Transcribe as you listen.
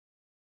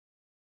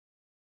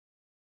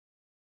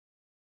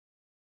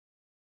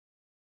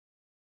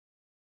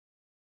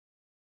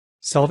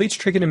Solve each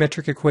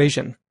trigonometric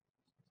equation.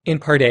 In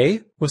part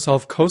A, we'll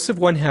solve cos of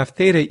 1/2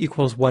 theta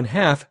equals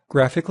 1/2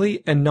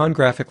 graphically and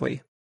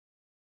non-graphically.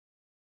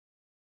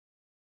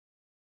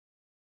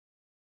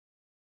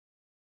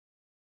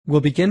 We'll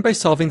begin by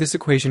solving this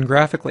equation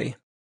graphically.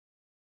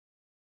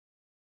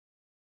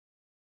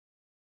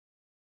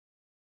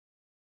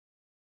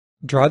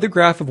 Draw the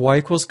graph of y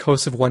equals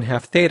cos of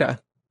 1/2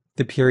 theta.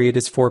 The period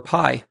is 4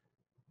 pi.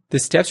 The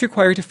steps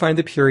required to find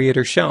the period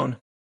are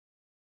shown.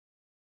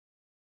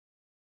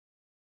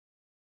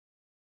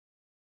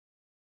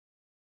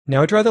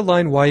 Now draw the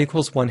line y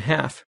equals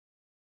 1/2.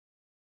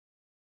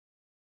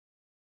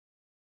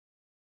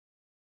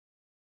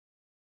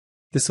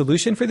 The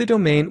solution for the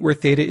domain where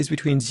theta is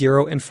between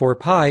 0 and 4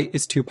 pi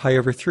is 2 pi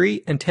over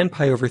 3 and 10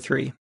 pi over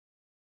 3.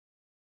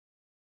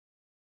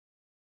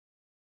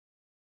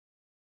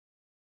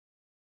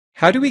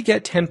 How do we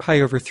get 10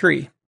 pi over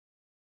 3?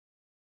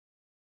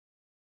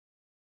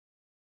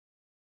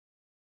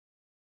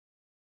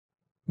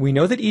 We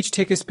know that each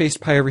tick is spaced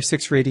pi over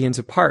 6 radians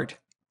apart.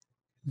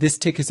 This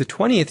tick is a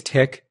 20th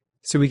tick,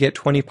 so we get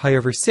 20 pi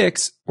over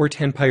 6, or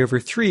 10 pi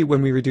over 3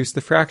 when we reduce the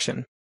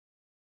fraction.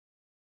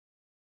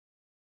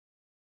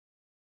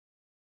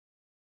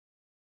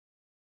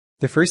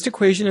 The first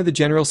equation of the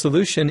general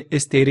solution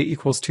is theta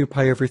equals 2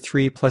 pi over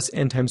 3 plus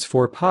n times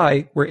 4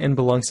 pi, where n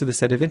belongs to the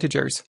set of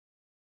integers.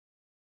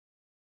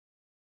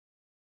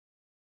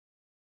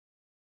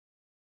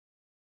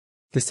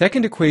 The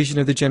second equation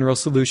of the general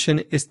solution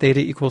is theta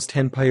equals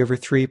 10 pi over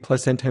 3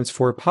 plus n times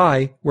 4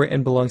 pi, where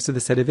n belongs to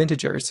the set of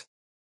integers.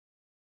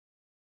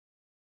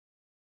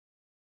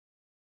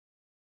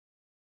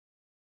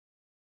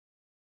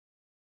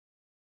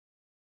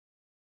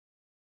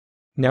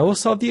 Now we'll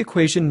solve the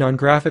equation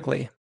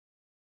non-graphically.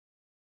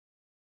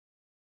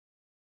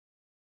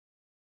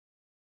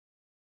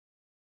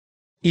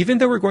 Even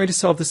though we're going to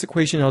solve this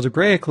equation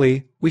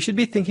algebraically, we should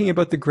be thinking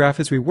about the graph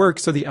as we work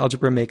so the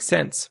algebra makes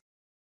sense.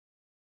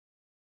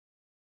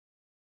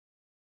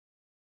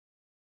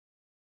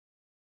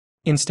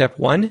 In step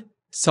 1,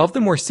 solve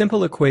the more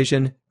simple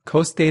equation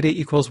cos theta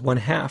equals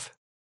 1/2.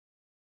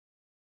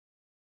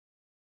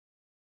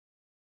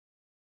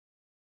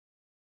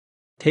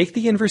 Take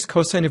the inverse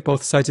cosine of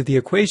both sides of the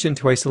equation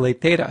to isolate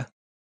theta.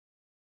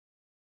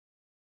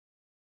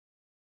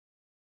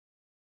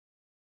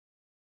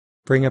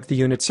 Bring up the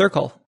unit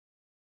circle.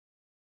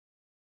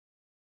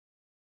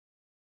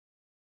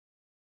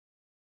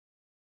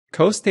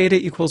 Cos theta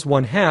equals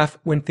 1/2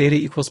 when theta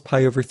equals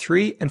pi over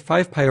 3 and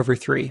 5 pi over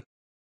 3.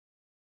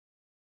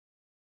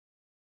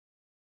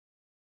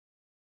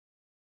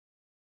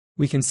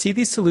 We can see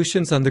these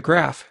solutions on the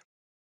graph.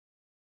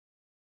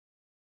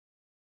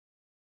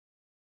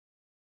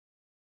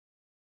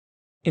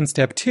 In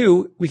step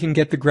 2, we can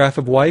get the graph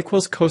of y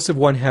equals cos of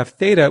 1/2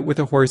 theta with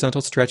a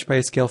horizontal stretch by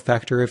a scale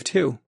factor of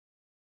 2.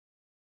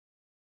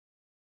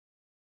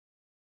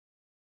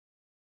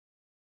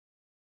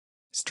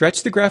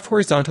 Stretch the graph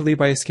horizontally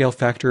by a scale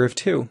factor of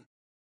 2.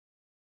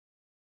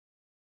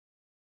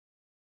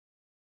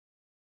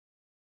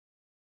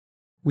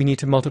 We need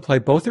to multiply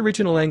both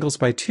original angles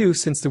by 2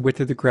 since the width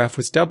of the graph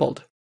was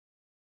doubled.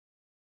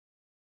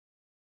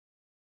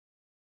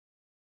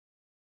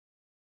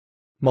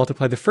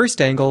 Multiply the first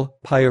angle,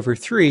 pi over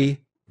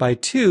 3, by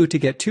 2 to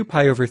get 2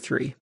 pi over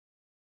 3.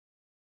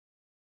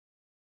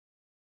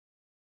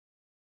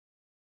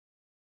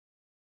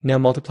 Now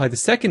multiply the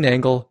second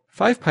angle,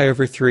 5 pi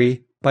over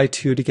 3, by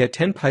 2 to get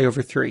 10 pi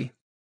over 3.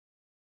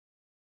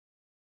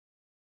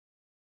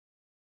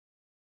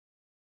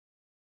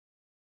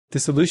 The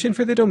solution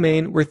for the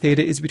domain where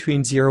theta is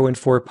between 0 and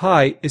 4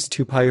 pi is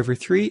 2 pi over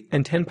 3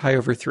 and 10 pi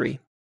over 3.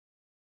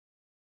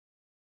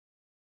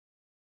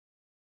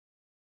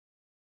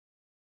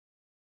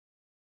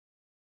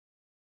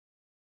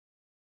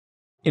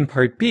 In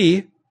part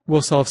B,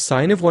 we'll solve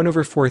sine of 1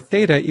 over 4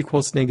 theta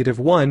equals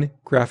 -1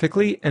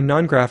 graphically and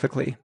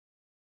non-graphically.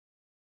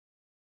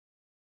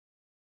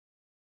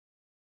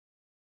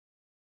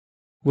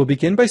 We'll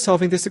begin by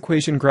solving this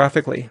equation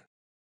graphically.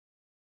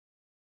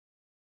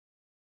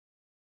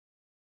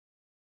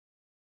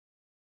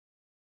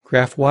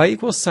 Graph y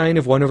equals sine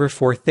of 1 over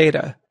 4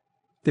 theta.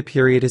 The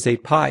period is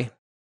 8 pi.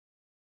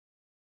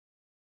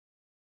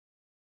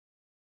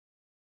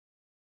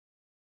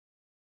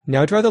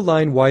 Now draw the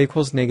line y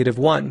equals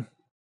 -1.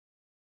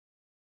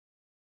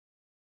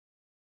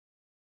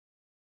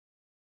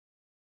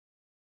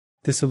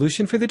 The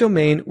solution for the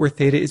domain where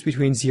theta is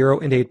between 0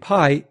 and 8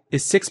 pi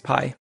is 6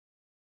 pi.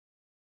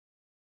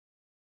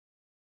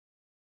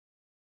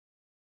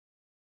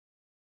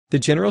 The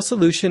general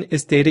solution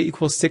is theta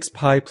equals 6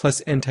 pi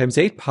plus n times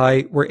 8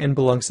 pi, where n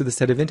belongs to the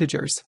set of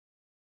integers.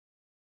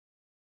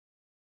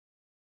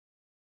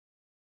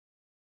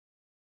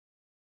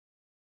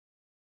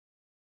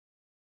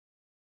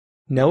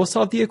 Now we'll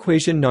solve the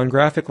equation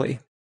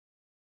non-graphically.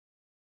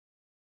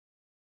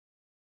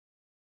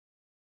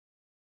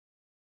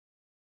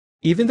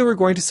 Even though we're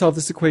going to solve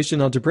this equation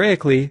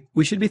algebraically,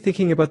 we should be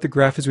thinking about the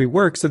graph as we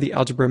work so the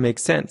algebra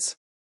makes sense.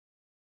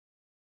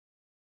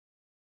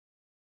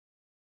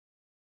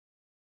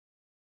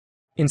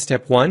 In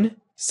step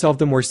 1, solve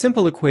the more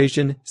simple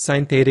equation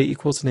sine theta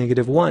equals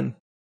 -1.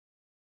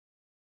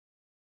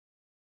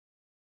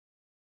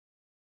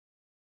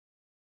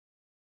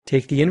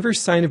 Take the inverse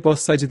sine of both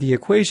sides of the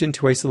equation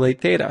to isolate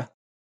theta.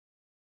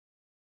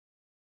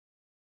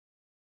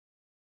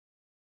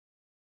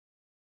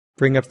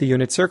 Bring up the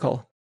unit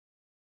circle.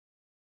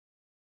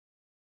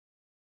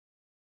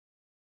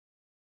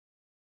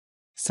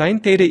 Sine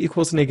theta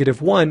equals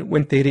 -1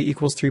 when theta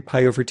equals 3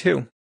 pi over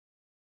 2.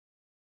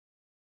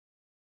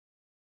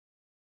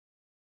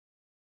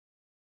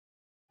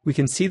 We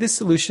can see this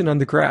solution on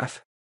the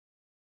graph.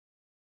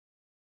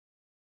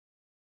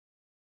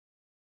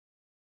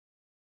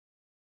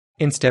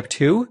 In step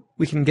 2,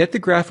 we can get the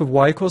graph of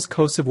y equals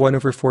cos of 1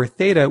 over 4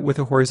 theta with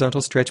a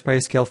horizontal stretch by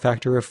a scale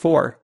factor of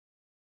 4.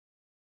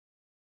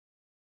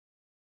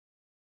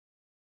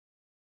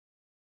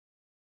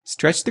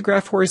 Stretch the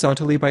graph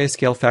horizontally by a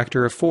scale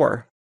factor of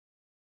 4.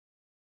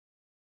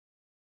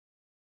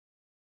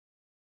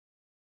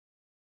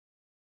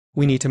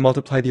 We need to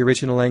multiply the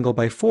original angle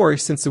by 4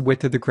 since the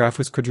width of the graph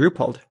was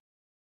quadrupled.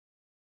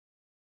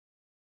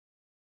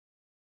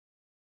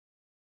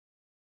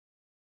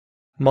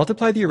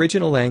 Multiply the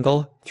original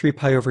angle, 3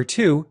 pi over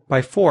 2,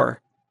 by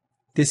 4.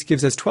 This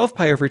gives us 12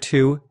 pi over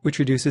 2, which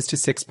reduces to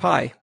 6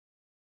 pi.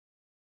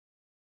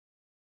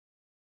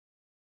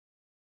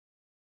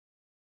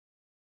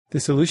 The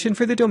solution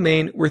for the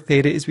domain where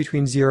theta is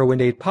between 0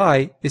 and 8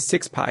 pi is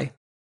 6 pi.